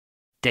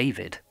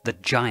David the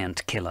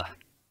giant killer.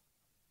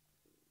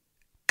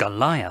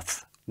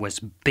 Goliath was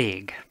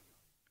big.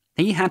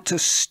 He had to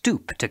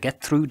stoop to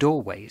get through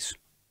doorways.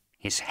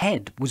 His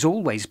head was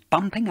always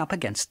bumping up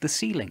against the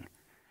ceiling,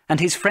 and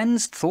his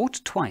friends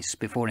thought twice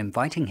before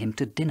inviting him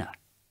to dinner.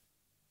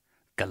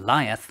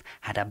 Goliath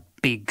had a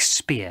big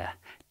spear,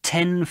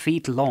 10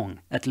 feet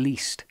long at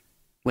least,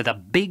 with a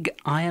big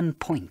iron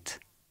point,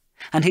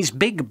 and his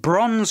big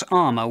bronze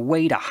armour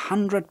weighed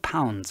 100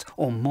 pounds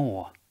or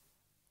more.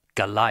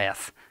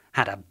 Goliath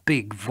had a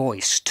big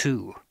voice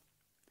too,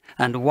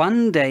 and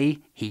one day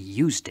he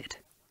used it.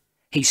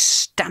 He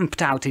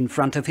stamped out in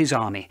front of his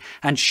army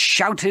and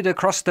shouted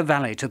across the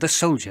valley to the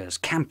soldiers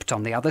camped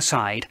on the other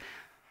side.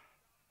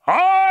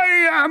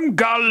 "I am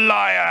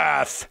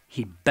Goliath,"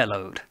 he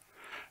bellowed,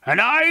 "and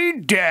I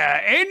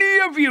dare any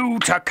of you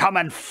to come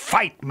and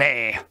fight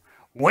me.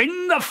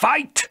 Win the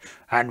fight,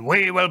 and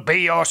we will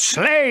be your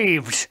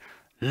slaves.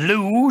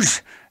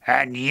 Lose,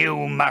 and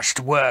you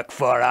must work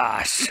for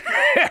us."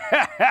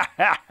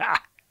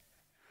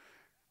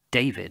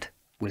 David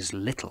was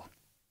little.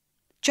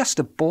 Just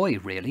a boy,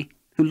 really,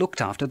 who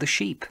looked after the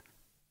sheep.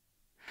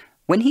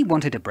 When he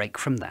wanted a break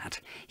from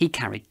that, he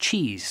carried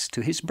cheese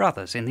to his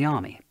brothers in the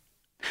army.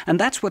 And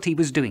that's what he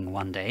was doing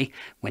one day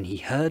when he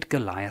heard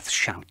Goliath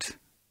shout.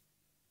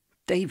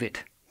 David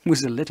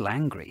was a little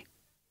angry.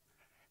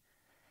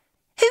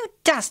 "Who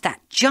does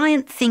that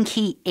giant think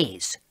he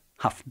is?"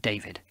 huffed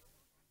David.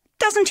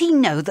 "Doesn't he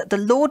know that the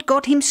Lord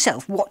God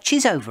himself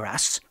watches over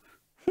us?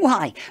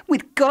 Why,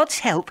 with God's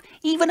help,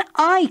 even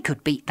I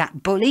could beat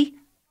that bully."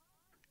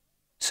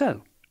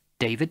 So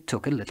David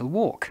took a little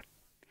walk.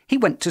 He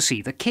went to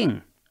see the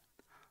king.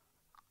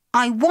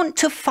 "I want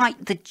to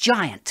fight the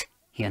giant,"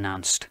 he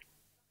announced.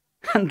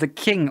 And the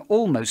king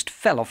almost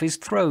fell off his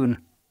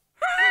throne.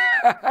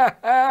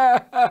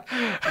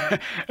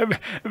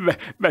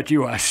 But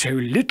you are so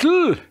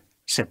little,"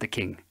 said the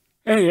king,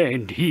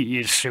 "and he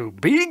is so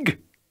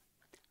big."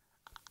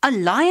 "A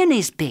lion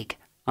is big,"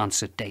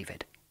 answered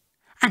David,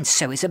 "and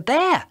so is a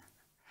bear.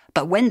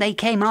 But when they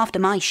came after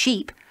my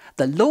sheep,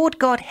 the Lord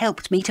God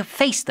helped me to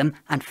face them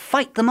and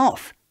fight them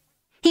off.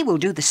 He will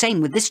do the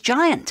same with this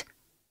giant."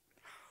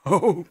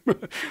 "Oh,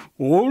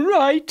 all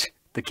right,"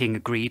 the king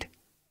agreed.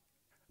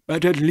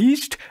 "But at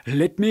least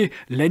let me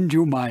lend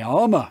you my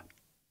armour."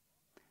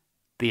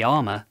 The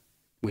armour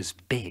was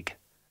big,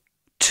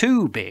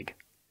 too big,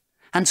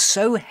 and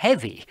so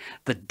heavy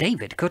that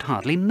David could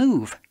hardly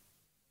move.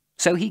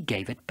 So he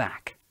gave it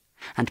back,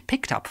 and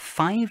picked up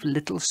 5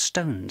 little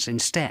stones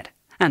instead,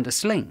 and a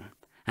sling,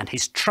 and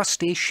his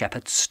trusty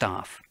shepherd's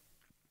staff.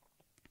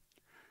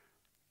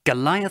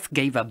 Goliath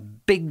gave a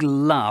big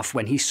laugh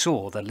when he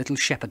saw the little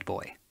shepherd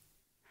boy,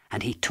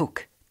 and he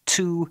took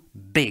 2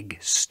 big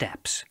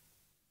steps.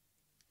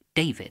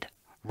 David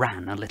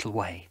ran a little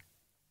way.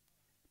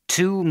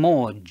 2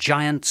 more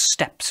giant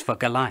steps for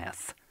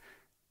Goliath,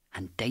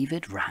 and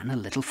David ran a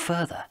little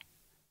further.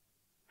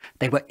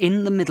 They were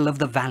in the middle of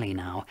the valley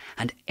now,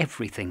 and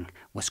everything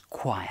was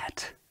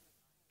quiet.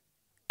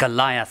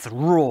 Goliath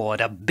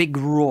roared a big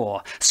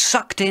roar,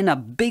 sucked in a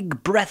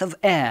big breath of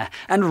air,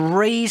 and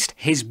raised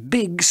his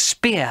big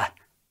spear.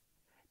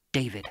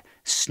 David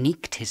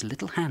sneaked his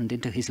little hand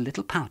into his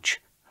little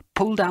pouch,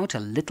 pulled out a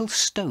little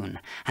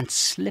stone, and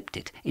slipped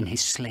it in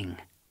his sling.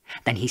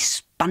 Then he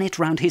spun it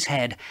round his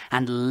head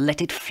and let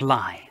it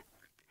fly.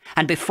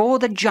 And before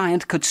the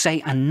giant could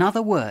say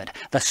another word,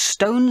 the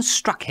stone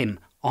struck him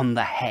on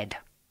the head,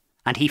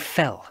 and he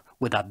fell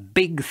with a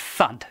big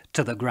thud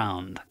to the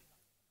ground.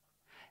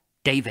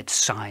 David's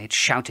side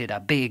shouted a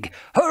big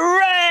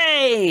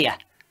 "Hooray!"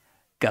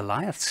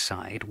 Goliath's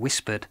side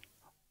whispered,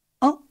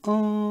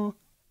 "Uh-oh."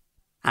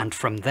 And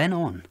from then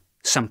on,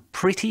 some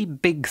pretty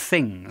big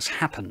things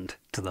happened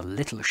to the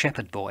little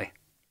shepherd boy.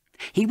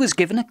 He was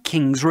given a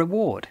king's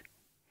reward.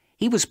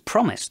 He was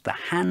promised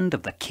the hand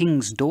of the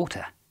king's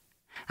daughter.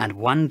 And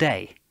one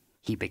day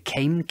he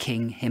became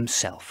king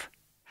himself,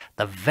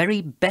 the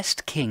very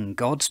best king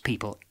God's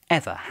people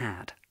ever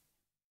had.